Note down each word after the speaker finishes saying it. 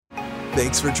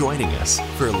Thanks for joining us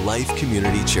for Life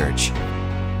Community Church.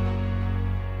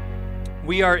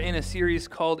 We are in a series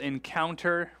called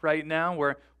Encounter right now,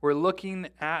 where we're looking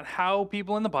at how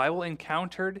people in the Bible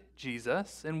encountered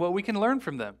Jesus and what we can learn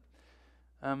from them.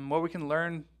 What we can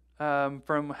learn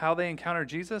from how they encountered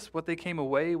Jesus, what they came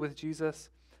away with Jesus,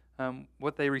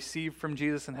 what they received from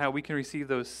Jesus, and how we can receive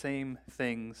those same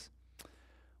things.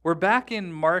 We're back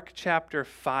in Mark chapter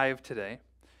 5 today.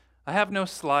 I have no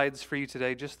slides for you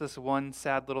today, just this one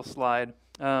sad little slide.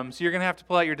 So you're going to have to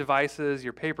pull out your devices,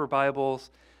 your paper Bibles,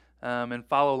 and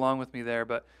follow along with me there.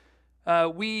 But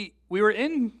we were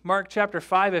in Mark chapter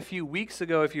 5 a few weeks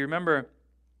ago, if you remember.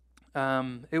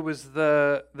 It was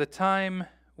the time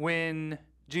when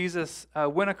Jesus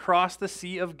went across the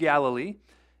Sea of Galilee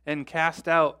and cast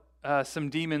out some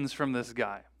demons from this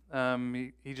guy.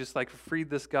 He just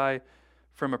freed this guy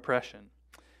from oppression.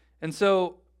 And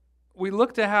so we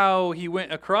looked at how he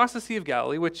went across the Sea of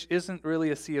Galilee, which isn't really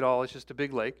a sea at all, it's just a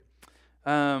big lake.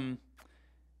 And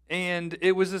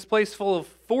it was this place full of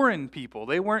foreign people.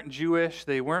 They weren't Jewish,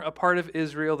 they weren't a part of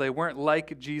Israel, they weren't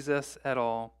like Jesus at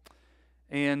all.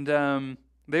 And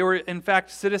they were, in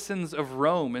fact, citizens of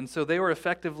Rome, and so they were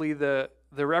effectively the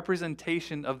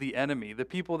representation of the enemy, the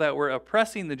people that were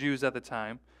oppressing the Jews at the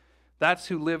time. That's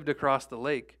who lived across the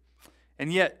lake.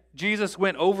 And yet, Jesus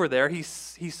went over there, he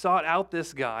sought out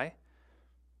this guy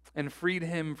and freed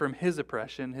him from his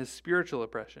oppression, his spiritual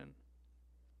oppression.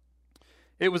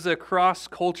 It was a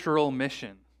cross-cultural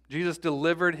mission. Jesus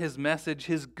delivered his message,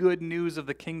 his good news of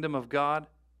the kingdom of God,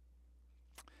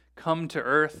 come to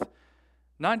earth,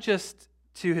 not just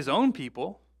to his own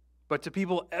people, but to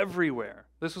people everywhere.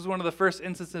 This was one of the first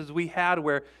instances we had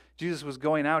where Jesus was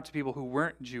going out to people who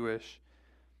weren't Jewish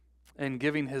and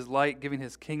giving his light, giving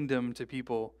his kingdom to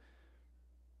people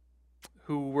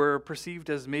who were perceived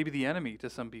as maybe the enemy to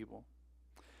some people.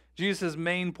 Jesus'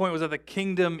 main point was that the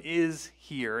kingdom is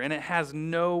here, and it has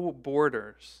no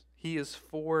borders. He is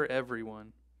for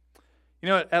everyone. You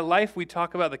know, at Life, we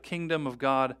talk about the kingdom of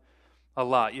God a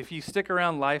lot. If you stick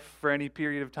around Life for any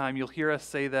period of time, you'll hear us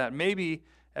say that maybe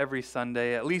every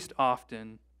Sunday, at least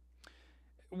often.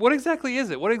 What exactly is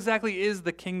it? What exactly is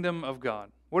the kingdom of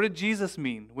God? What did Jesus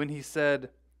mean when he said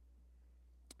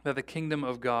that the kingdom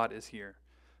of God is here?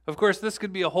 Of course, this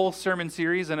could be a whole sermon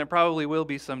series, and it probably will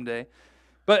be someday.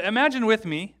 But imagine with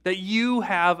me that you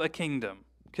have a kingdom,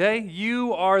 okay?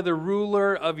 You are the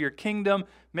ruler of your kingdom.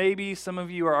 Maybe some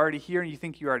of you are already here and you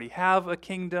think you already have a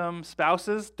kingdom.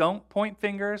 Spouses, don't point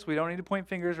fingers. We don't need to point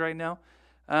fingers right now.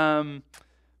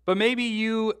 But maybe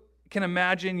you can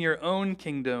imagine your own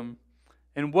kingdom,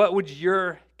 and what would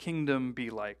your kingdom be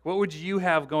like? What would you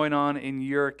have going on in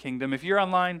your kingdom? If you're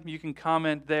online, you can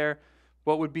comment there.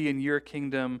 What would be in your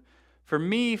kingdom? For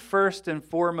me, first and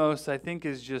foremost, I think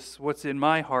is just what's in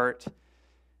my heart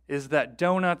is that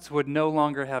donuts would no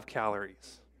longer have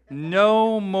calories.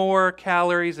 No more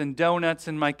calories and donuts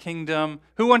in my kingdom.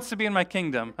 Who wants to be in my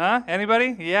kingdom? Huh?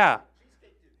 Anybody? Yeah.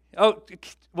 Oh,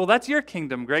 well, that's your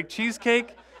kingdom, Greg.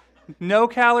 Cheesecake. No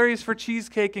calories for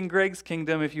cheesecake in Greg's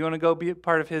kingdom. If you want to go be a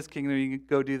part of his kingdom, you can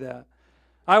go do that.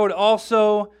 I would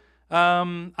also,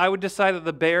 I would decide that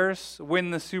the Bears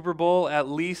win the Super Bowl at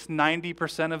least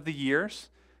 90% of the years.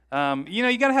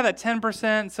 You got to have that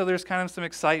 10%, so there's kind of some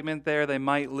excitement there. They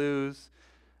might lose.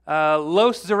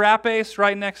 Los Zarapes,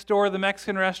 right next door, the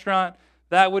Mexican restaurant,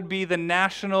 that would be the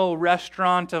national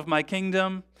restaurant of my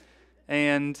kingdom.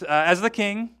 And as the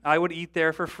king, I would eat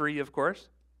there for free, of course.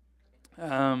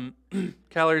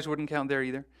 Calories wouldn't count there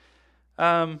either.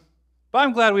 But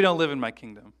I'm glad we don't live in my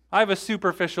kingdom. I have a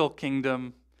superficial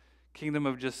kingdom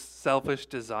of just selfish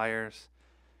desires.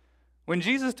 When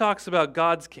Jesus talks about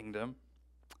God's kingdom,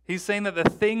 he's saying that the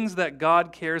things that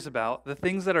God cares about, the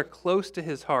things that are close to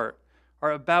his heart,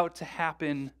 are about to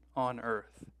happen on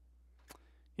earth.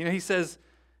 You know, he says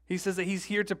that he's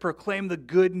here to proclaim the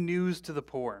good news to the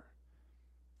poor.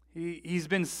 He's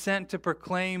been sent to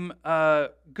proclaim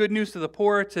good news to the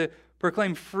poor, to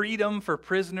proclaim freedom for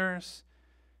prisoners,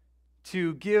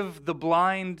 to give the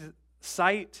blind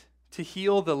sight, to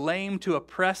heal the lame, to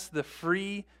oppress the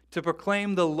free, to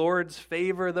proclaim the Lord's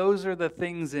favor. Those are the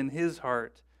things in his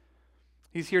heart.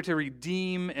 He's here to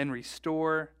redeem and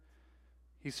restore.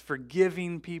 He's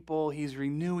forgiving people. He's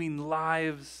renewing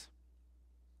lives.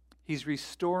 He's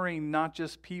restoring not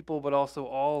just people, but also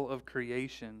all of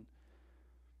creation.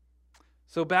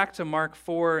 So back to Mark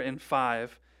 4 and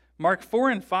 5. Mark 4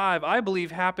 and 5, I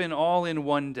believe, happen all in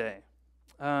one day.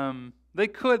 There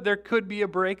could be a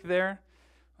break there.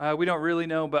 We don't really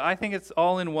know, but I think it's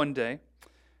all in one day.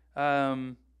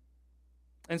 And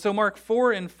so Mark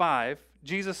 4 and 5,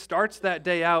 Jesus starts that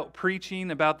day out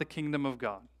preaching about the kingdom of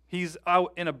God. He's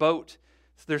out in a boat.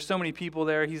 There's so many people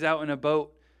there. He's out in a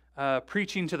boat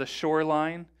preaching to the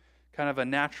shoreline, kind of a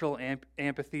natural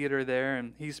amphitheater there,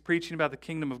 and he's preaching about the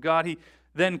kingdom of God. He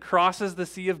then crosses the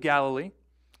Sea of Galilee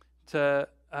to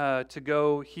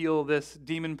go heal this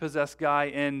demon-possessed guy,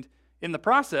 and in the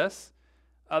process,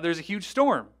 there's a huge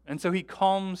storm, and so he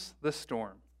calms the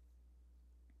storm.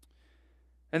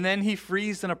 And then he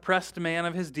frees an oppressed man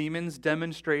of his demons,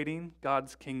 demonstrating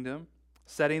God's kingdom,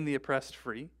 setting the oppressed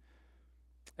free.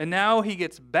 And now he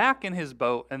gets back in his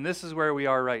boat, and this is where we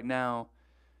are right now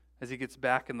as he gets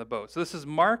back in the boat. So this is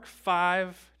Mark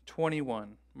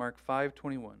 5:21. Mark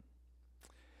 5:21.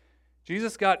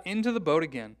 Jesus got into the boat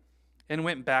again and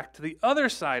went back to the other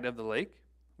side of the lake,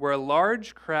 where a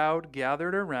large crowd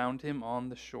gathered around him on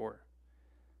the shore.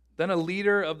 Then a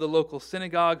leader of the local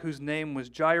synagogue, whose name was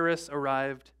Jairus,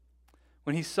 arrived.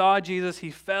 When he saw Jesus,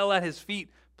 he fell at his feet,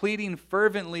 pleading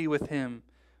fervently with him.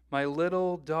 "My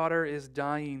little daughter is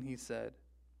dying," he said.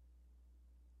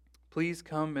 "Please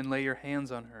come and lay your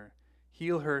hands on her.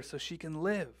 Heal her so she can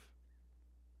live."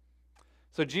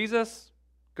 So Jesus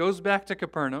goes back to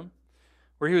Capernaum,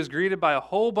 where he was greeted by a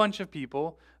whole bunch of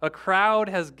people. A crowd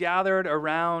has gathered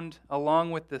around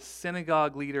along with the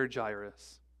synagogue leader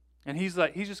Jairus. And he's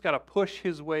just got to push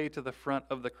his way to the front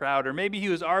of the crowd. Or maybe he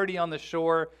was already on the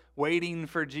shore waiting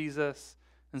for Jesus,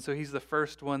 and so he's the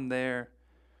first one there.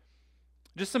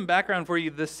 Just some background for you.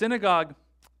 The synagogue,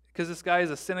 because this guy is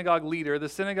a synagogue leader, the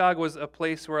synagogue was a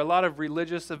place where a lot of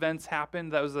religious events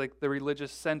happened. That was like the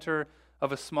religious center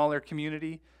of a smaller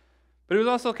community. But it was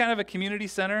also kind of a community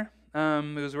center.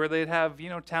 It was where they'd have,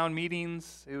 town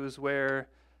meetings. It was where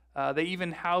they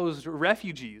even housed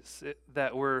refugees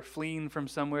that were fleeing from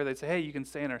somewhere. They'd say, "Hey, you can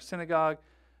stay in our synagogue."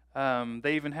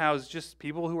 They even housed just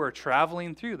people who were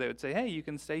traveling through. They would say, "Hey, you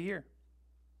can stay here."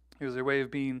 It was their way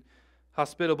of being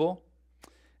hospitable.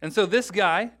 And so this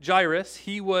guy, Jairus,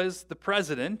 he was the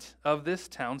president of this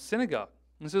town synagogue.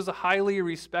 This was a highly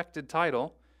respected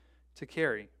title to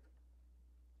carry.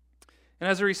 And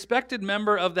as a respected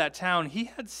member of that town, he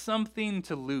had something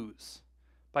to lose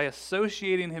by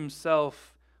associating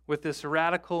himself with this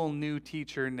radical new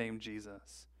teacher named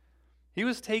Jesus. He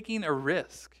was taking a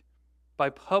risk by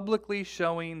publicly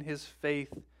showing his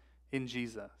faith in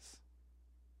Jesus.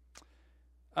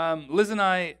 Liz and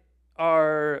I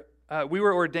we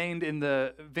were ordained in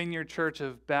the Vineyard Church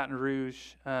of Baton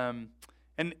Rouge. And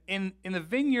in the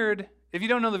Vineyard, if you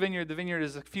don't know the Vineyard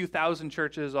is a few thousand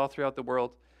churches all throughout the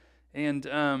world. And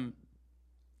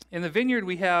in the Vineyard,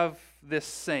 we have this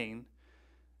saying,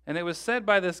 and it was said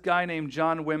by this guy named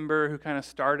John Wimber, who kind of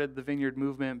started the Vineyard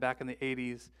movement back in the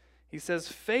 80s. He says,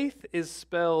 faith is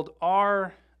spelled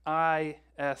R-I-S-K.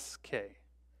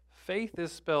 Faith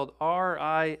is spelled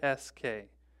R-I-S-K.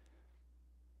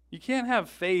 You can't have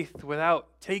faith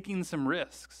without taking some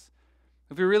risks.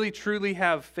 If we really truly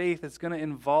have faith, it's going to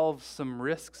involve some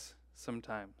risks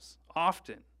sometimes,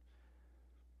 often.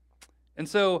 And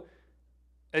so,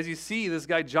 as you see, this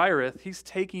guy Jairus, he's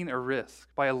taking a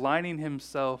risk by aligning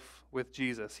himself with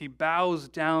Jesus. He bows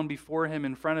down before him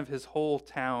in front of his whole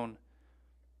town,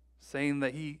 saying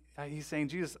that he's saying,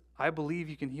 "Jesus, I believe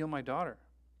you can heal my daughter."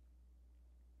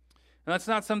 And that's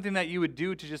not something that you would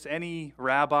do to just any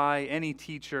rabbi, any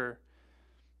teacher.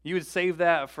 You would save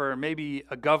that for maybe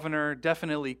a governor,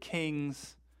 definitely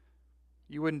kings.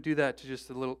 You wouldn't do that to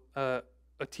just a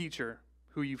teacher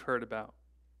who you've heard about.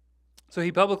 So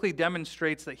he publicly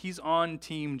demonstrates that he's on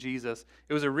Team Jesus.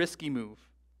 It was a risky move.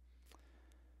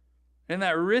 In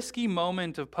that risky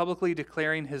moment of publicly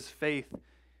declaring his faith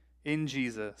in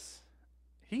Jesus,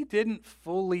 he didn't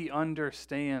fully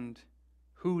understand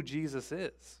who Jesus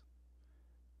is.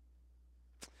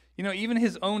 Even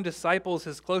his own disciples,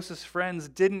 his closest friends,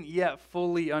 didn't yet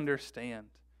fully understand.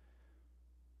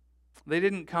 They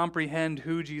didn't comprehend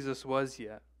who Jesus was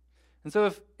yet. And so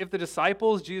if the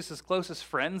disciples, Jesus' closest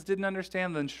friends, didn't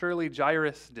understand, then surely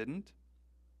Jairus didn't.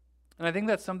 And I think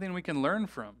that's something we can learn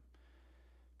from.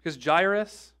 Because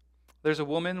Jairus, there's a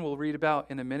woman we'll read about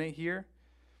in a minute here.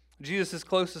 Jesus'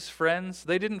 closest friends,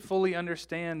 they didn't fully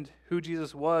understand who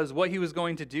Jesus was, what he was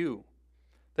going to do.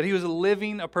 That he was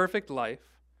living a perfect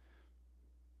life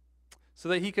so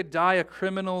that he could die a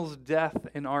criminal's death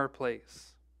in our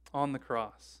place on the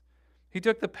cross. He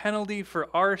took the penalty for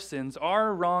our sins,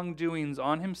 our wrongdoings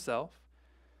on himself.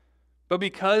 But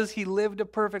because he lived a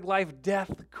perfect life,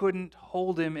 death couldn't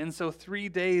hold him. And so 3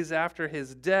 days after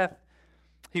his death,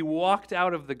 he walked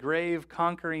out of the grave,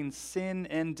 conquering sin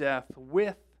and death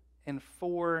with and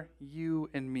for you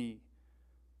and me.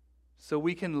 So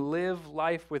we can live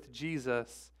life with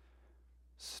Jesus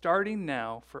starting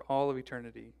now for all of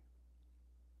eternity.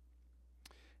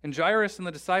 And Jairus and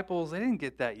the disciples, they didn't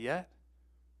get that yet.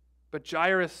 But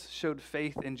Jairus showed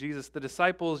faith in Jesus. The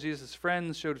disciples, Jesus'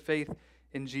 friends, showed faith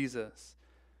in Jesus.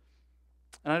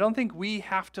 And I don't think we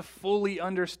have to fully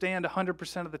understand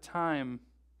 100% of the time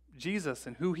Jesus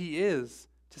and who he is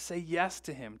to say yes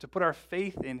to him, to put our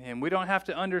faith in him. We don't have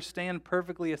to understand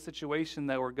perfectly a situation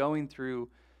that we're going through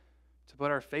to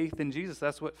put our faith in Jesus.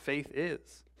 That's what faith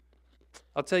is.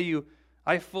 I'll tell you,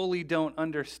 I fully don't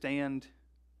understand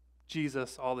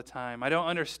Jesus all the time. I don't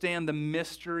understand the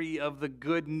mystery of the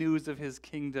good news of his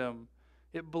kingdom.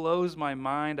 It blows my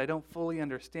mind. I don't fully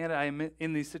understand it. I am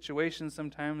in these situations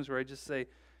sometimes where I just say,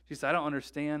 Jesus, I don't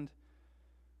understand,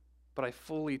 but I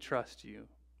fully trust you.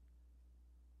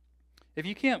 If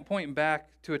you can't point back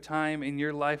to a time in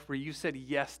your life where you said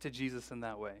yes to Jesus in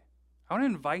that way, I want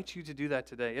to invite you to do that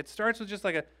today. It starts with just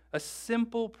like a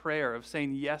simple prayer of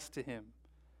saying yes to him.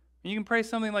 And you can pray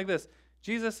something like this: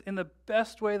 Jesus, in the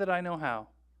best way that I know how,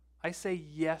 I say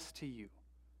yes to you.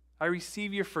 I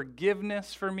receive your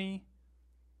forgiveness for me,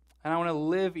 and I want to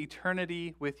live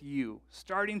eternity with you.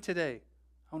 Starting today,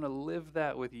 I want to live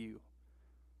that with you.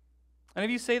 And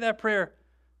if you say that prayer,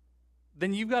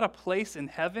 then you've got a place in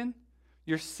heaven.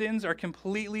 Your sins are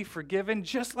completely forgiven,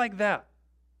 just like that.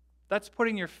 That's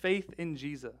putting your faith in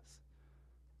Jesus.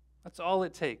 That's all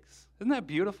it takes. Isn't that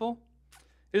beautiful?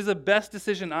 It is the best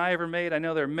decision I ever made. I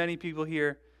know there are many people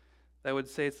here that would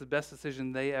say it's the best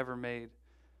decision they ever made.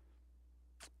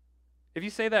 If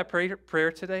you say that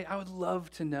prayer today, I would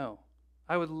love to know.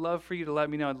 I would love for you to let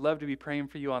me know. I'd love to be praying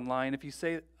for you online. If you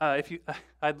say,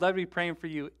 I'd love to be praying for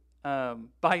you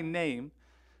by name.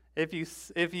 If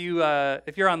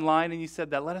you're online and you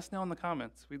said that, let us know in the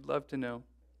comments. We'd love to know.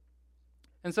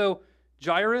 And so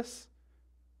Jairus,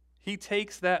 he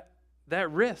takes that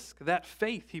risk, that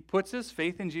faith. He puts his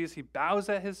faith in Jesus. He bows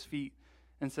at his feet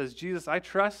and says, Jesus, I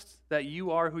trust that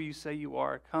you are who you say you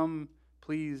are. Come,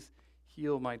 please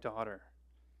heal my daughter.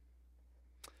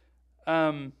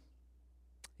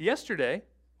 Yesterday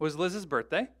was Liz's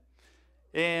birthday.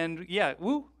 And yeah,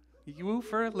 woo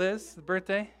for Liz, the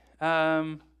birthday.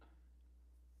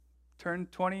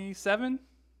 Turned 27? Is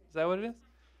that what it is?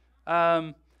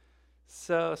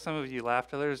 So some of you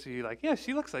laughed. Others of you like, yeah,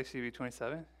 she looks like she'd be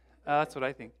 27. That's what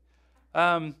I think.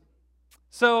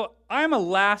 So I'm a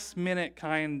last-minute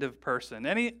kind of person.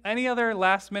 Any other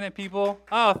last-minute people?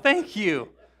 Oh, thank you.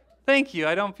 Thank you.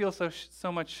 I don't feel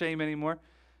so much shame anymore.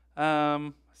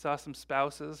 Saw some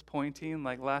spouses pointing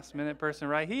like last-minute person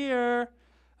right here.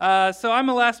 So I'm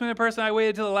a last-minute person. I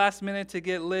waited till the last minute to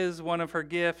get Liz one of her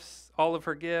gifts, all of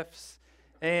her gifts.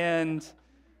 And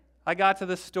I got to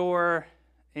the store,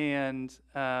 and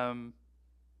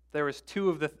there was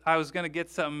I was going to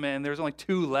get something, and there was only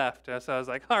 2 left. So I was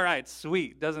like, all right,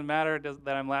 sweet. Doesn't matter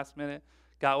that I'm last minute.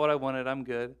 Got what I wanted. I'm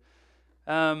good.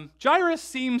 Jairus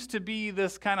seems to be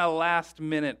this kind of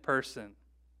last-minute person.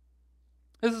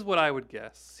 This is what I would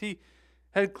guess. He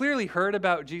had clearly heard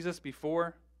about Jesus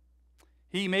before.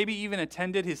 He maybe even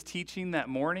attended his teaching that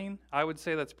morning. I would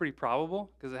say that's pretty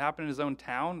probable because it happened in his own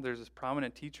town. There's this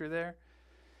prominent teacher there.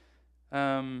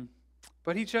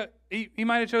 But he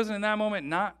might have chosen in that moment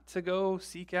not to go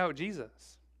seek out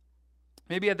Jesus.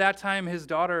 Maybe at that time his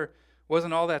daughter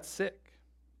wasn't all that sick,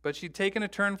 but she'd taken a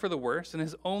turn for the worse, and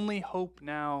his only hope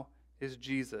now is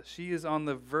Jesus. She is on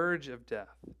the verge of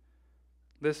death.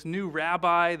 This new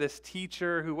rabbi, this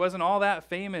teacher who wasn't all that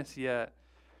famous yet,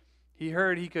 he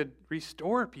heard he could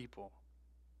restore people,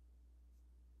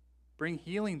 bring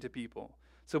healing to people.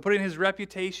 So putting his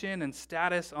reputation and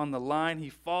status on the line, he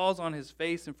falls on his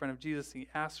face in front of Jesus and he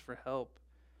asks for help.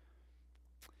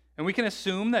 And we can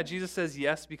assume that Jesus says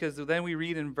yes because then we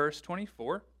read in verse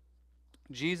 24,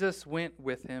 Jesus went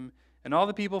with him and all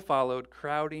the people followed,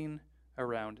 crowding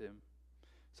around him.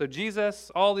 So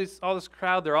Jesus, all this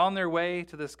crowd, they're on their way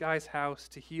to this guy's house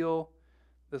to heal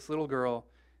this little girl.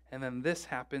 And then this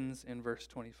happens in verse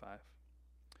 25.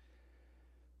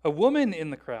 A woman in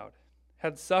the crowd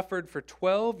had suffered for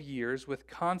 12 years with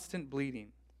constant bleeding.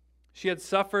 She had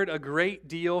suffered a great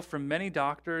deal from many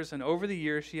doctors, and over the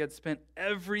years she had spent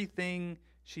everything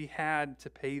she had to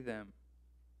pay them.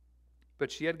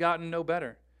 But she had gotten no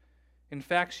better. In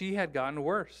fact, she had gotten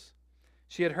worse.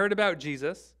 She had heard about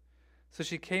Jesus, so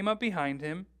she came up behind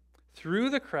him, through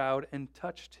the crowd, and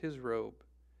touched his robe.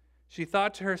 She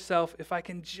thought to herself, if I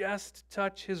can just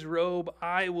touch his robe,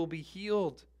 I will be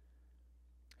healed.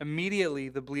 Immediately,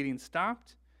 the bleeding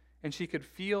stopped, and she could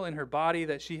feel in her body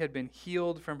that she had been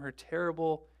healed from her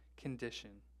terrible condition.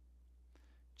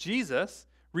 Jesus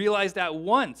realized at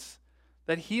once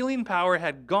that healing power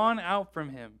had gone out from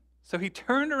him. So he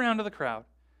turned around to the crowd,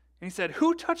 and he said,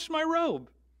 "Who touched my robe?"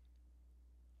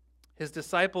 His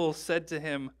disciples said to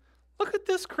him, "Look at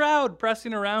this crowd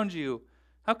pressing around you.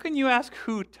 How can you ask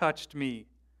who touched me?"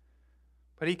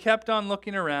 But he kept on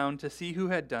looking around to see who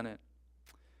had done it.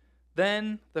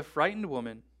 Then the frightened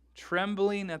woman,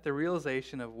 trembling at the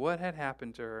realization of what had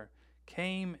happened to her,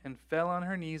 came and fell on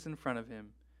her knees in front of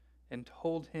him and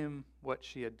told him what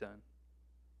she had done.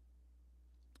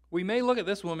 We may look at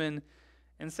this woman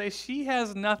and say she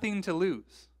has nothing to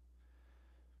lose.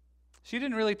 She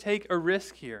didn't really take a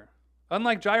risk here.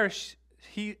 Unlike Jairus,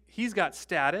 he's got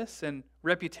status and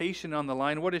reputation on the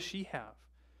line. What does she have?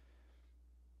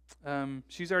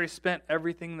 She's already spent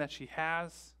everything that she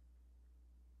has.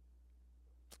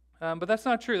 But that's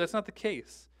not true. That's not the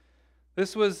case.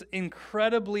 This was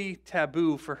incredibly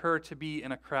taboo for her to be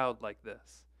in a crowd like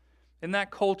this. In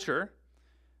that culture,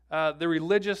 the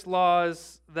religious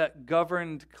laws that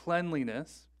governed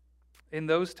cleanliness in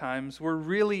those times were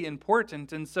really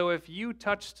important. And so if you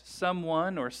touched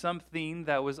someone or something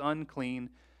that was unclean,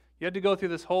 you had to go through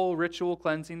this whole ritual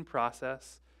cleansing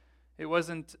process. It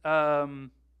wasn't,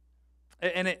 and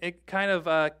it kind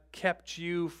of kept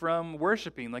you from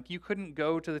worshiping. Like you couldn't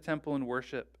go to the temple and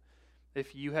worship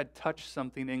if you had touched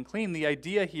something unclean. The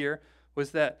idea here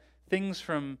was that things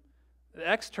from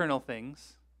external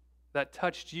things that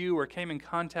touched you or came in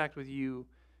contact with you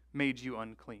made you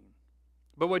unclean.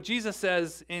 But what Jesus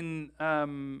says in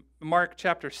Mark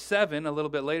chapter 7, a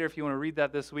little bit later, if you want to read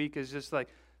that this week, is just like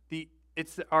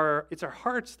it's our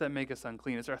hearts that make us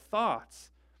unclean. It's our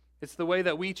thoughts. It's the way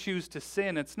that we choose to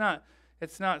sin. It's not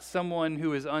someone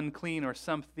who is unclean or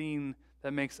something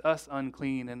that makes us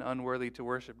unclean and unworthy to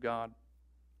worship God.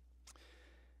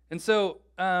 And so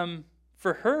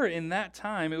for her in that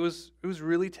time, it was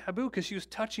really taboo because she was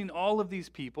touching all of these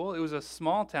people. It was a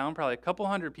small town, probably a couple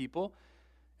hundred people.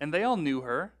 And they all knew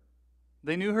her.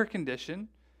 They knew her condition.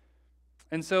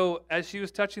 And so as she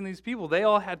was touching these people, they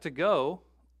all had to go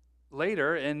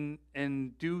later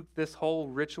and do this whole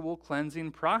ritual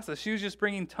cleansing process. She was just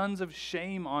bringing tons of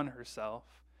shame on herself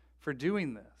for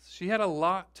doing this. She had a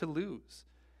lot to lose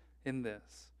in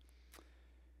this.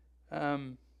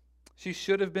 She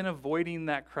should have been avoiding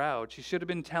that crowd. She should have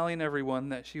been telling everyone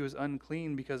that she was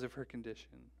unclean because of her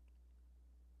condition.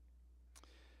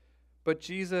 But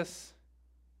Jesus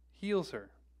heals her.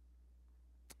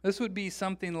 This would be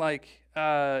something like,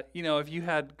 if you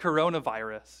had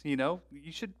coronavirus,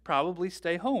 you should probably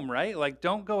stay home, right? Like,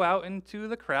 don't go out into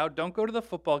the crowd. Don't go to the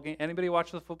football game. Anybody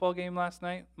watch the football game last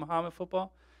night? Muhammad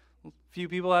football? A few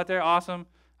people out there. Awesome.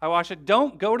 I watched it.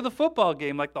 Don't go to the football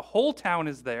game. Like, the whole town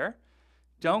is there.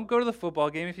 Don't go to the football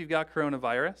game if you've got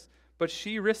coronavirus. But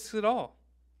she risks it all.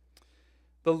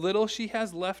 The little she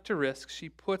has left to risk, she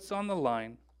puts on the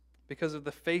line because of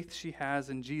the faith she has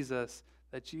in Jesus,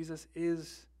 that Jesus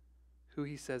is who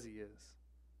he says he is.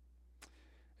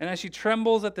 And as she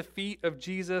trembles at the feet of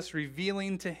Jesus,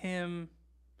 revealing to him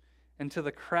and to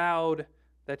the crowd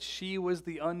that she was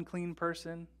the unclean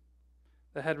person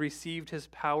that had received his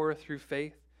power through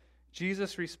faith,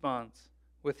 Jesus responds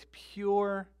with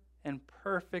pure and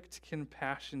perfect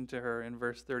compassion to her in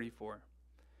verse 34.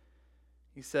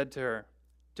 He said to her,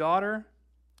 "Daughter,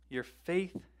 your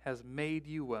faith has made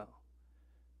you well.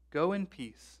 Go in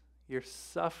peace. Your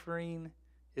suffering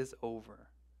is over."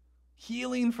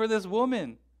 Healing for this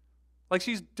woman. Like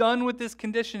she's done with this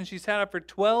condition. She's had it for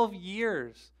 12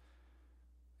 years.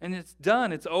 And it's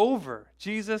done. It's over.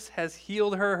 Jesus has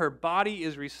healed her. Her body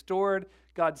is restored.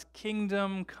 God's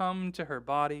kingdom come to her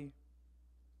body.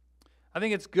 I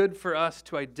think it's good for us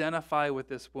to identify with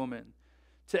this woman,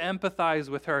 to empathize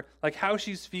with her, like how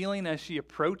she's feeling as she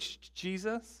approached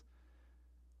Jesus.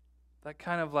 That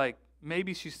kind of like,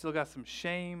 maybe she's still got some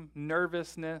shame,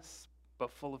 nervousness,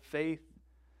 but full of faith.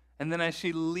 And then as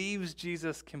she leaves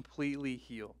Jesus completely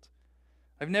healed.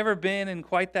 I've never been in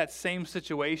quite that same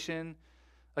situation,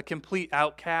 a complete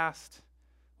outcast.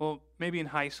 Well, maybe in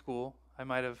high school, I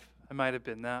might have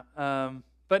been that.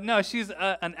 But no, she's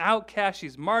an outcast.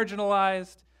 She's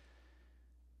marginalized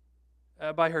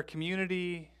by her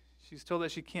community. She's told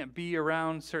that she can't be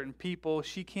around certain people.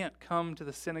 She can't come to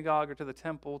the synagogue or to the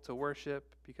temple to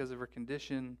worship because of her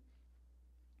condition.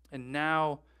 And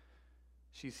now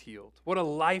she's healed. What a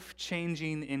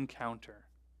life-changing encounter,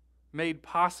 made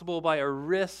possible by a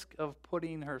risk of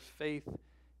putting her faith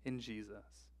in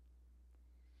Jesus.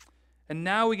 And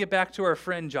now we get back to our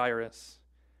friend Jairus.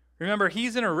 Remember,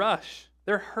 he's in a rush.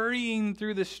 They're hurrying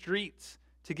through the streets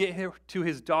to get to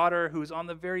his daughter who's on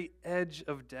the very edge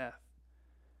of death.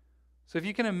 So if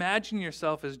you can imagine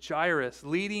yourself as Jairus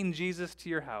leading Jesus to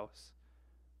your house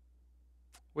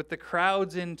with the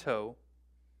crowds in tow,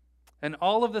 and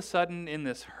all of a sudden in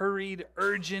this hurried,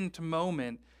 urgent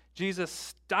moment, Jesus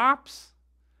stops,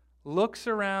 looks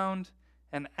around,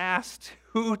 and asks,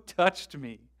 "Who touched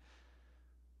me?"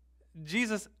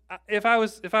 Jesus, if I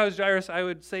was Jairus, I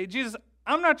would say, "Jesus,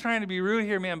 I'm not trying to be rude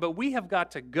here, man, but we have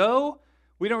got to go.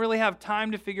 We don't really have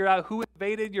time to figure out who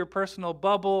invaded your personal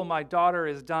bubble. My daughter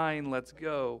is dying. Let's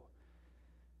go."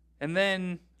 And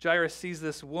then Jairus sees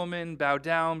this woman bow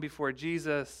down before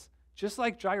Jesus, just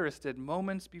like Jairus did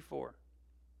moments before,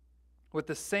 with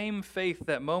the same faith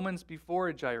that moments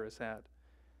before Jairus had.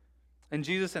 And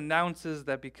Jesus announces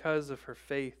that because of her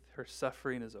faith, her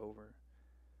suffering is over.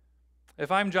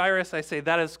 If I'm Jairus, I say,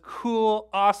 "That is cool,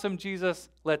 awesome, Jesus.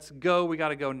 Let's go. We got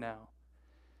to go now."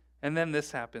 And then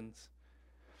this happens.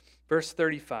 Verse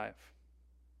 35.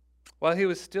 While he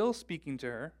was still speaking to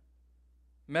her,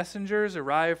 messengers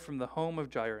arrived from the home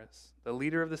of Jairus, the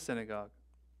leader of the synagogue.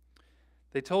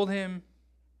 They told him,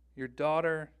 "Your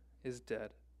daughter is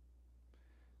dead.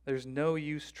 There's no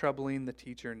use troubling the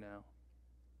teacher now."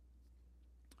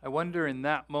 I wonder in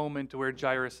that moment where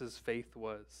Jairus' faith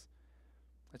was.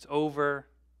 It's over.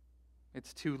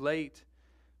 It's too late.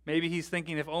 Maybe he's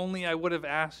thinking, if only I would have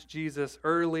asked Jesus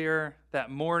earlier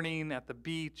that morning at the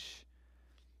beach.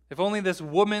 If only this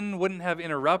woman wouldn't have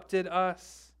interrupted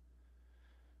us.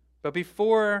 But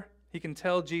before he can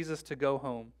tell Jesus to go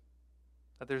home,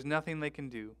 that there's nothing they can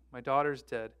do, my daughter's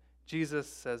dead,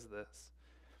 Jesus says this.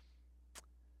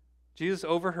 Jesus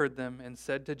overheard them and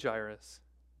said to Jairus,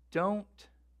 "Don't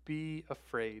be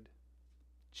afraid.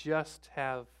 Just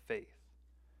have faith."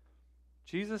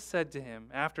 Jesus said to him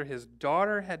after his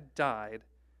daughter had died,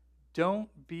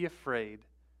 "Don't be afraid.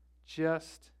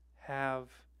 Just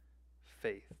have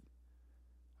faith."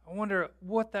 I wonder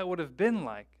what that would have been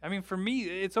like. I mean, for me,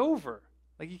 it's over.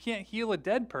 Like, you can't heal a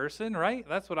dead person, right?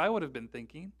 That's what I would have been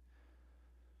thinking.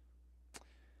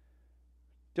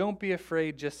 Don't be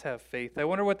afraid, just have faith. I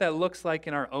wonder what that looks like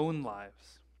in our own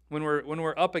lives. When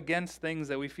we're up against things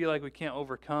that we feel like we can't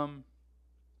overcome.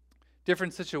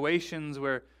 Different situations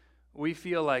where we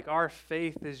feel like our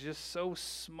faith is just so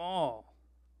small.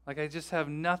 Like, I just have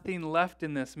nothing left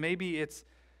in this. Maybe it's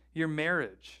your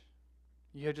marriage.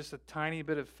 You have just a tiny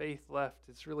bit of faith left.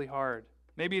 It's really hard.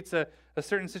 Maybe it's a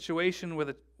certain situation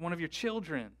with one of your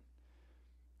children.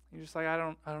 You're just like, I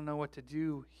don't know what to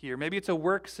do here. Maybe it's a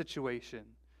work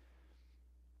situation.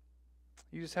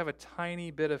 You just have a tiny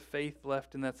bit of faith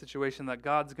left in that situation that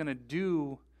God's going to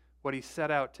do what he set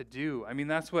out to do. I mean,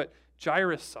 that's what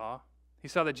Jairus saw. He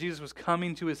saw that Jesus was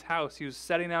coming to his house. He was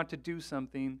setting out to do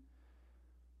something.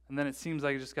 And then it seems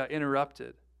like it just got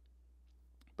interrupted.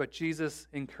 But Jesus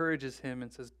encourages him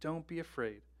and says, "Don't be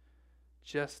afraid.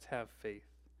 Just have faith."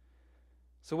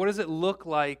 So what does it look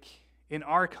like in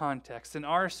our context, in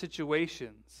our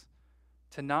situations,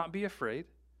 to not be afraid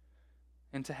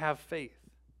and to have faith?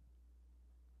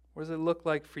 What does it look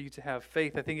like for you to have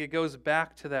faith? I think it goes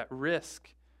back to that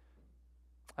risk.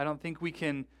 I don't think we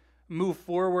can move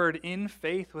forward in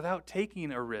faith without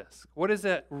taking a risk. What is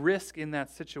that risk in that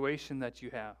situation that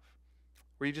you have?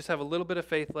 Where you just have a little bit of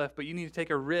faith left, but you need to take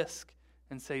a risk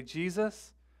and say,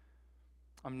 "Jesus,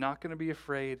 I'm not going to be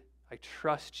afraid. I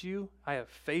trust you. I have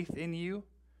faith in you."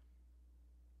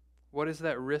 What is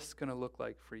that risk going to look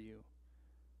like for you?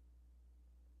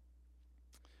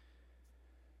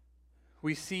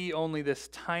 We see only this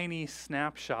tiny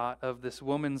snapshot of this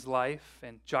woman's life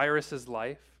and Jairus'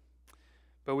 life,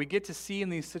 but we get to see in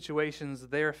these situations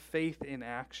their faith in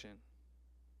action.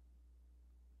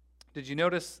 Did you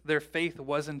notice their faith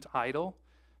wasn't idle?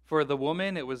 For the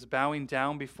woman, it was bowing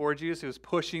down before Jesus. It was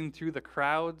pushing through the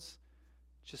crowds,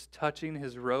 just touching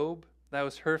his robe. That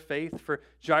was her faith. For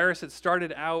Jairus, it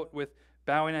started out with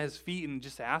bowing at his feet and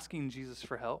just asking Jesus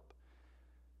for help.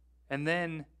 And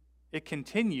then it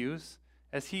continues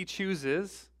as he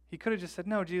chooses. He could have just said,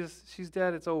 "No, Jesus, she's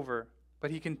dead, it's over."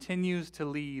 But he continues to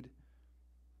lead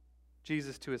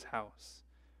Jesus to his house.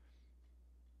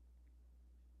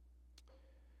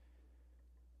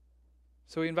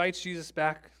 So he invites Jesus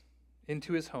back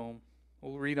into his home.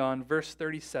 We'll read on verse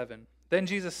 37. Then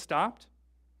Jesus stopped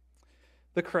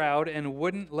the crowd and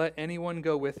wouldn't let anyone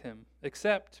go with him,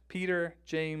 except Peter,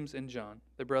 James, and John,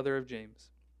 the brother of James.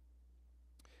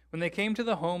 When they came to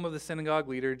the home of the synagogue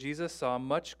leader, Jesus saw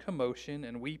much commotion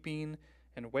and weeping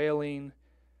and wailing.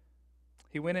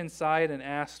 He went inside and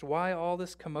asked, "Why all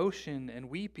this commotion and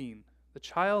weeping? The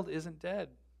child isn't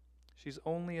dead. She's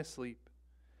only asleep."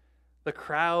 The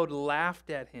crowd laughed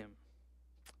at him,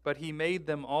 but he made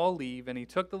them all leave, and he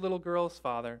took the little girl's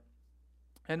father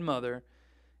and mother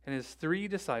and his 3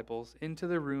 disciples into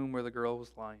the room where the girl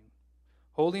was lying.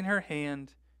 Holding her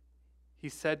hand, he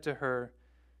said to her,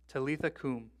 "Talitha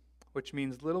cum," which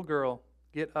means, "Little girl,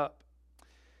 get up."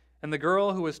 And the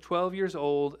girl, who was 12 years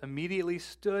old, immediately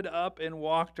stood up and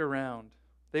walked around.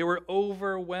 They were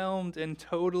overwhelmed and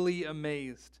totally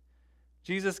amazed.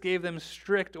 Jesus gave them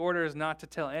strict orders not to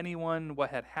tell anyone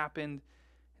what had happened,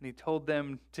 and he told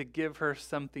them to give her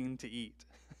something to eat.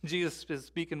 Jesus is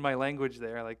speaking my language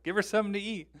there, like, give her something to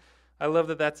eat. I love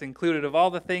that that's included. Of all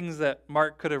the things that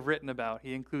Mark could have written about,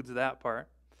 he includes that part.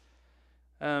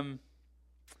 I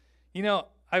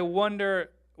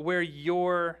wonder where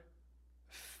your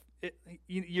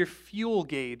fuel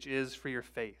gauge is for your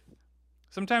faith.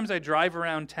 Sometimes I drive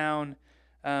around town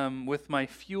with my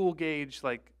fuel gauge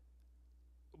like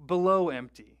below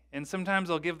empty. And sometimes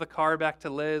I'll give the car back to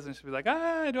Liz and she'll be like, do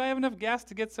I have enough gas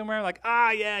to get somewhere? I'm like,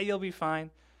 yeah, you'll be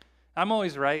fine. I'm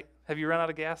always right. Have you run out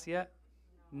of gas yet?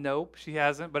 Nope, she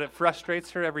hasn't, but it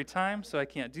frustrates her every time, so I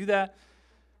can't do that.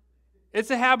 It's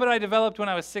a habit I developed when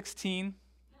I was 16.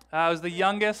 I was the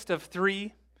youngest of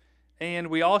 3, and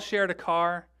we all shared a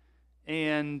car.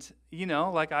 And,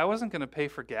 I wasn't going to pay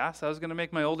for gas. I was going to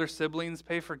make my older siblings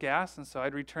pay for gas, and so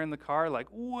I'd return the car like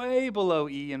way below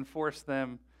E and force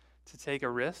them to take a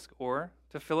risk or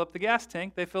to fill up the gas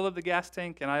tank. They filled up the gas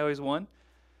tank, and I always won.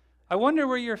 I wonder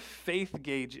where your faith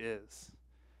gauge is.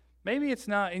 Maybe it's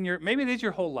not maybe it is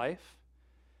your whole life.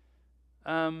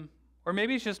 Or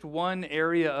maybe it's just one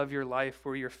area of your life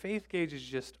where your faith gauge is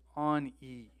just on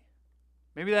E.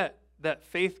 Maybe that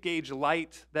faith gauge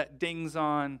light that dings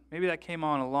on, maybe that came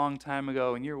on a long time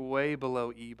ago and you're way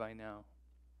below E by now.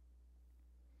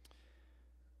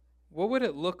 What would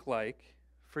it look like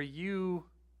for you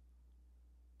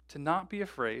to not be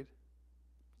afraid,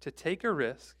 to take a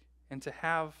risk, and to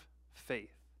have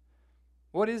faith?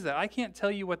 What is that? I can't tell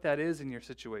you what that is in your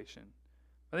situation.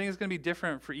 I think it's going to be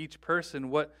different for each person,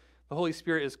 what the Holy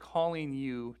Spirit is calling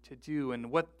you to do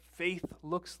and what faith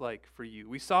looks like for you.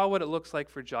 We saw what it looks like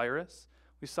for Jairus.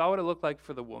 We saw what it looked like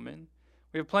for the woman.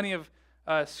 We have plenty of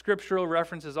scriptural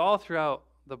references all throughout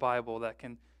the Bible that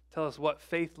can tell us what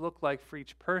faith looked like for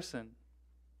each person.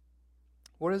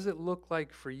 What does it look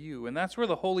like for you? And that's where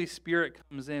the Holy Spirit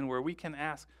comes in, where we can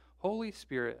ask, Holy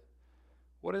Spirit,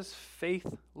 what does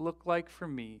faith look like for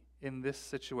me in this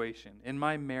situation, in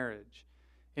my marriage,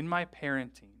 in my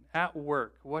parenting, at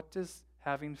work? What does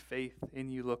having faith in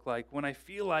you look like when I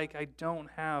feel like I don't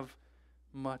have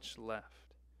much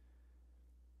left?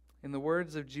 In the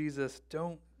words of Jesus,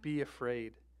 don't be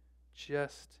afraid,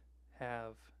 just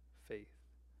have faith.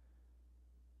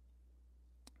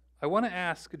 I want to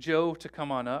ask Joe to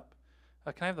come on up.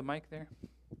 Can I have the mic there?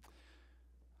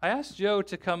 I asked Joe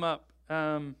to come up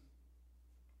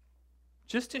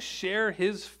just to share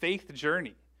his faith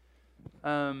journey.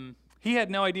 He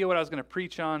had no idea what I was going to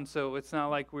preach on, so it's not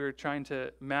like we were trying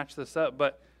to match this up.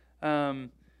 But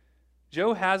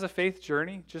Joe has a faith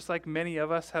journey, just like many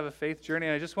of us have a faith journey.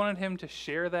 I just wanted him to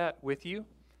share that with you.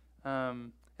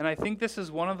 And I think this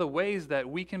is one of the ways that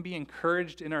we can be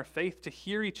encouraged in our faith, to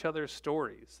hear each other's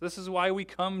stories. This is why we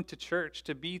come to church,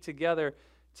 to be together,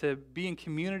 to be in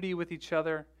community with each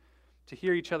other, to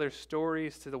hear each other's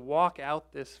stories, to walk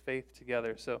out this faith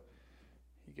together. So,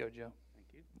 here you go, Joe. Thank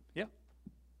you. Yeah.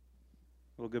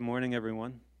 Well, good morning,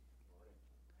 everyone.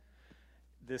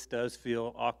 This does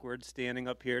feel awkward standing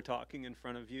up here talking in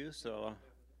front of you, so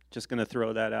just going to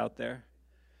throw that out there.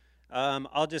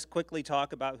 I'll just quickly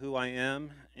talk about who I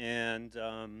am and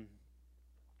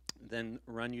then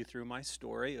run you through my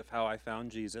story of how I found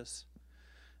Jesus.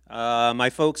 My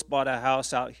folks bought a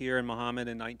house out here in Mahomet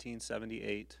in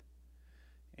 1978,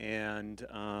 and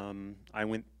I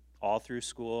went all through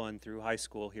school and through high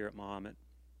school here at Mahomet.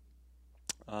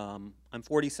 I'm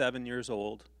 47 years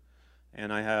old,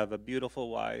 and I have a beautiful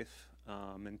wife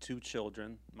and 2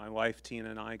 children. My wife, Tina,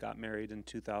 and I got married in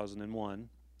 2001.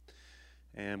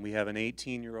 And we have an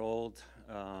 18-year-old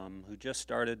who just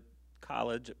started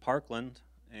college at Parkland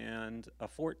and a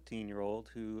 14-year-old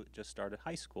who just started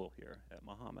high school here at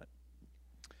Mahomet.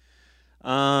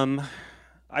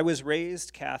 I was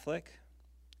raised Catholic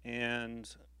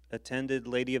and attended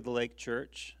Lady of the Lake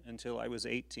Church until I was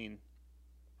 18.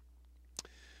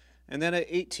 And then at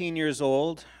 18 years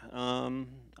old,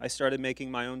 I started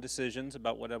making my own decisions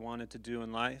about what I wanted to do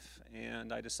in life,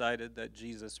 and I decided that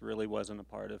Jesus really wasn't a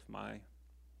part of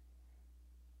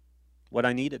what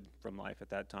I needed from life at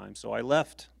that time. So I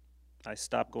left. I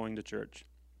stopped going to church.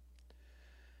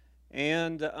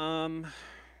 And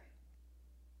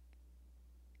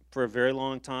for a very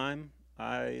long time,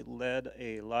 I led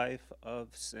a life of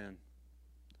sin.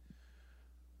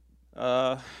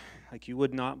 Like you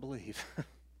would not believe.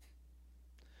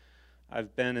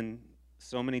 I've been in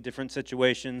so many different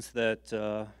situations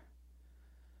that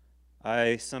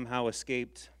I somehow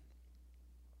escaped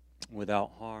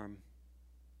without harm.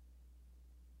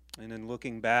 And in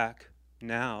looking back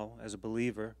now as a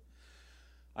believer,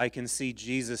 I can see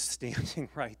Jesus standing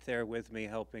right there with me,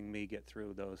 helping me get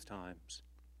through those times.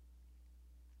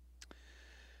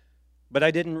 But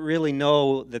I didn't really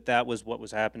know that that was what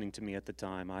was happening to me at the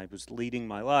time. I was leading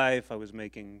my life. I was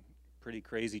making pretty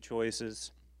crazy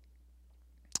choices.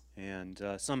 And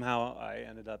somehow I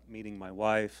ended up meeting my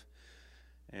wife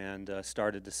and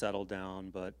started to settle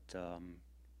down, but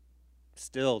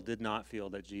still did not feel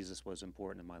that Jesus was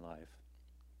important in my life.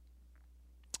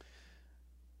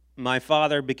 My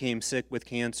father became sick with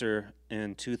cancer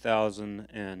in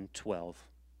 2012.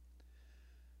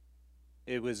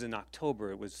 It was in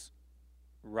October. It was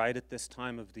right at this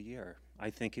time of the year. I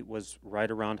think it was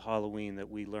right around Halloween that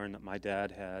we learned that my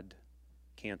dad had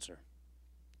cancer.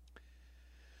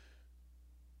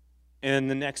 And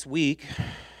the next week,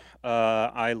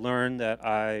 I learned that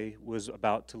I was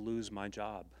about to lose my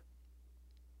job.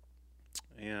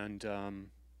 And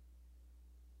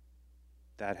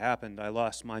that happened. I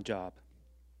lost my job.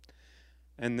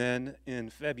 And then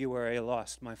in February, I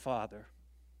lost my father.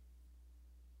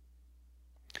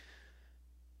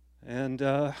 And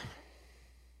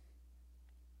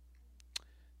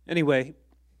anyway,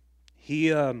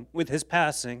 he, with his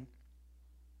passing,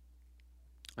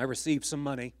 I received some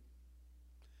money,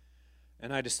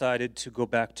 and I decided to go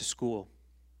back to school.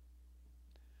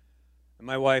 And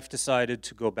my wife decided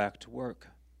to go back to work.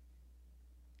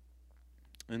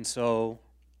 And so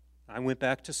I went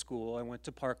back to school. I went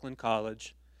to Parkland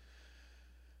College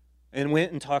and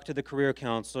went and talked to the career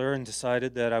counselor and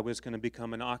decided that I was going to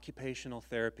become an occupational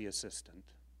therapy assistant.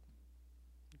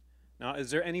 Now,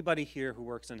 is there anybody here who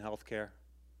works in healthcare?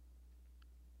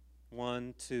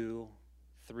 1, 2,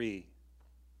 3.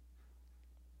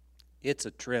 It's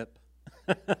a trip.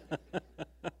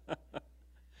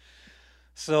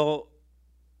 So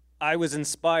I was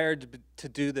inspired to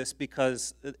do this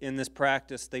because in this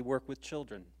practice they work with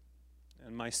children.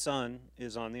 And my son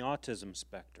is on the autism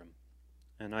spectrum.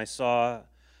 And I saw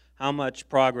how much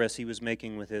progress he was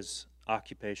making with his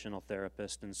occupational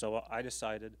therapist. And so I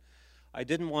decided I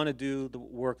didn't want to do the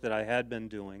work that I had been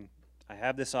doing. I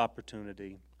have this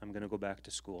opportunity. I'm going to go back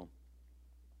to school.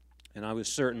 And I was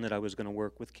certain that I was going to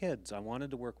work with kids. I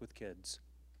wanted to work with kids.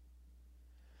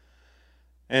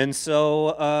 And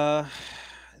so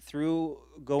through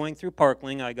going through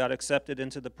Parkland, I got accepted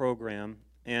into the program.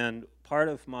 And part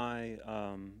of my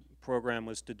program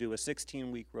was to do a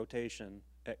 16-week rotation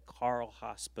at Carle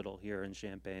Hospital here in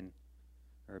Champaign,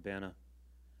 Urbana.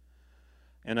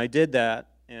 And I did that,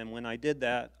 and when I did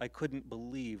that, I couldn't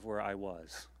believe where I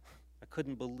was. I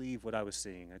couldn't believe what I was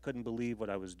seeing. I couldn't believe what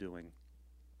I was doing.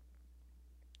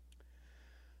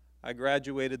 I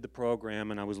graduated the program,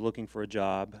 and I was looking for a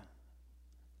job,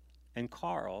 and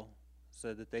Carle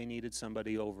said that they needed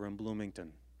somebody over in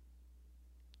Bloomington.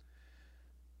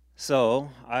 So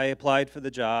I applied for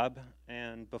the job,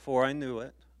 and before I knew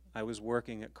it, I was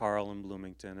working at Carle in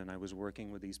Bloomington, and I was working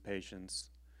with these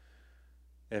patients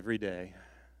every day,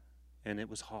 and it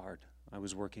was hard. I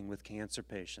was working with cancer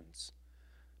patients,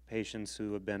 patients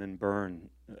who have been in burn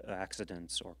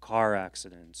accidents or car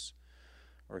accidents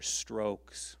or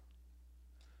strokes.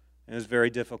 It was very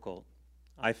difficult.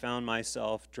 I found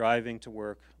myself driving to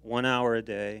work 1 hour a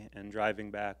day and driving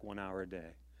back 1 hour a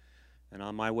day. And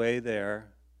on my way there,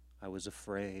 I was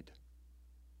afraid.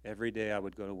 Every day I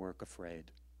would go to work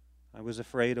afraid. I was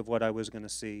afraid of what I was going to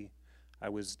see. I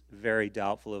was very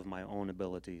doubtful of my own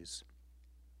abilities.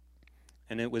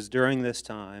 And it was during this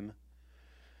time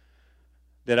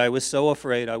that I was so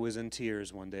afraid I was in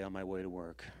tears one day on my way to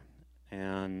work.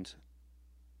 And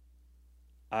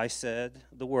I said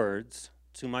the words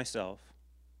to myself,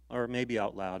 or maybe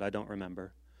out loud, I don't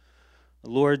remember.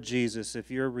 Lord Jesus,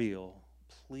 if you're real,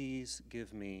 please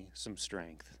give me some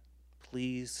strength.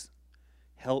 Please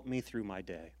help me through my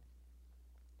day.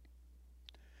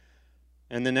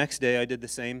 And the next day I did the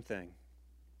same thing.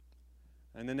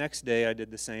 And the next day I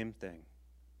did the same thing.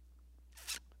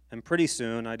 And pretty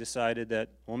soon I decided that,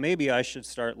 well, maybe I should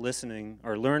start listening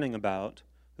or learning about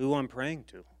who I'm praying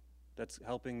to that's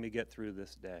helping me get through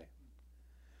this day.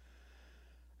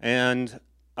 And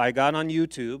I got on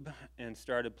YouTube and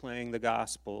started playing the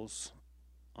Gospels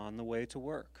on the way to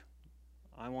work.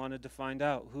 I wanted to find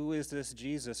out, who is this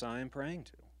Jesus I am praying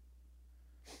to?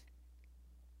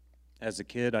 As a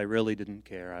kid, I really didn't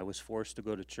care. I was forced to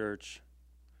go to church.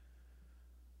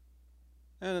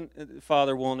 And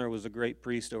Father Woolner was a great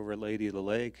priest over at Lady of the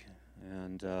Lake,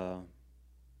 but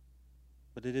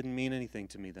it didn't mean anything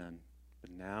to me then. But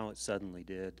now it suddenly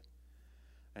did.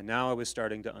 And now I was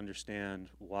starting to understand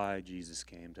why Jesus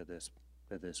came to this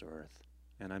earth.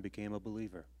 And I became a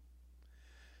believer.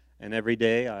 And every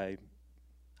day I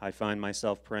I find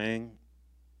myself praying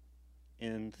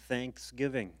in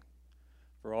thanksgiving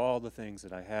for all the things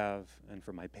that I have and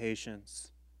for my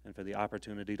patience and for the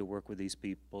opportunity to work with these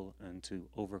people and to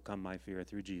overcome my fear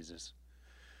through Jesus,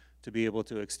 to be able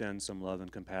to extend some love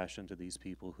and compassion to these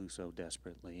people who so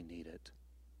desperately need it.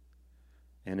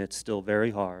 And it's still very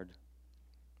hard,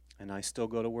 and I still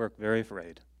go to work very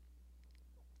afraid.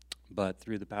 But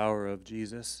through the power of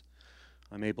Jesus,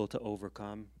 I'm able to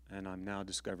overcome, and I'm now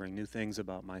discovering new things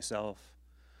about myself.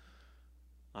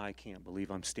 I can't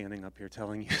believe I'm standing up here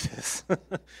telling you this.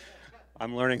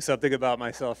 I'm learning something about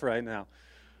myself right now.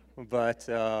 But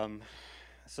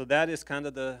so that is kind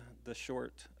of the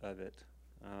short of it.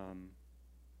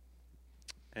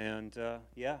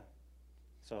 Yeah,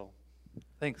 so.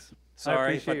 Thanks. Sorry, I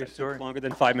appreciate your story. Took longer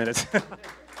than 5 minutes.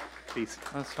 Peace.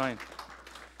 That's fine.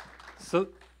 So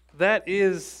that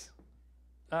is,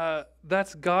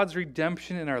 that's God's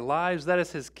redemption in our lives. That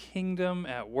is His kingdom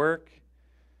at work.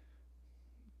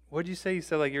 What did you say? You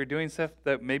said like you were doing stuff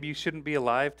that maybe you shouldn't be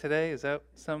alive today. Is that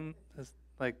some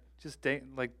like just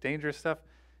dangerous stuff?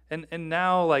 And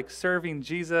now like serving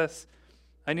Jesus.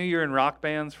 I knew you were in rock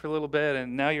bands for a little bit,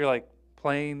 and now you're like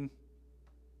playing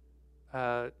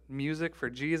music for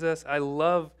Jesus. I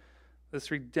love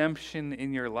this redemption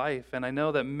in your life, and I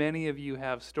know that many of you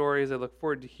have stories. I look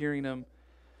forward to hearing them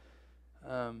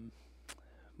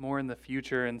more in the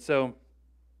future. And so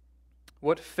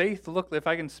what faith looked, if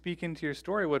I can speak into your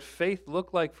story, what faith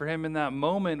looked like for him in that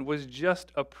moment was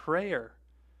just a prayer.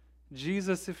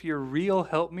 Jesus, if you're real,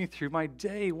 help me through my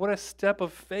day. What a step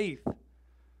of faith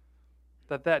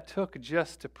that took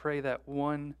just to pray that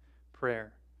one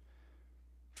prayer.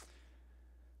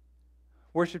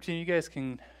 Worship team, you guys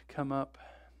can come up.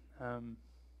 Will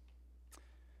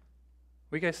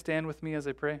you guys stand with me as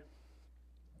I pray?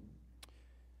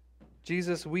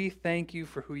 Jesus, we thank you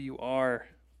for who you are.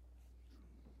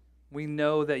 We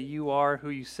know that you are who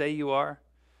you say you are.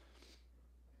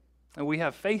 And we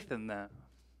have faith in that.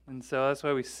 And so that's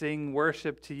why we sing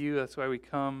worship to you. That's why we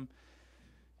come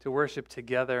to worship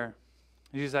together.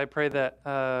 Jesus, I pray that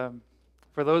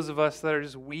for those of us that are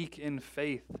just weak in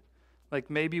faith, like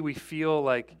maybe we feel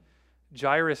like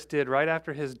Jairus did right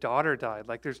after his daughter died,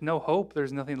 like there's no hope,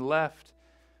 there's nothing left.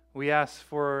 We ask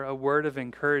for a word of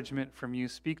encouragement from you.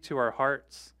 Speak to our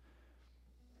hearts,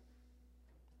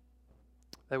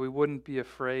 that we wouldn't be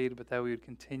afraid, but that we would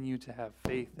continue to have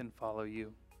faith and follow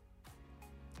you.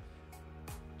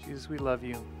 Jesus, we love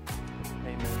you.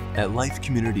 Amen. At Life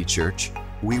Community Church,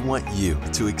 we want you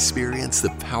to experience the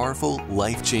powerful,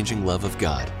 life-changing love of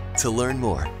God. To learn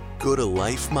more, go to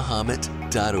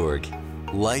lifemuhammad.org.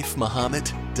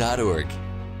 lifemuhammad.org.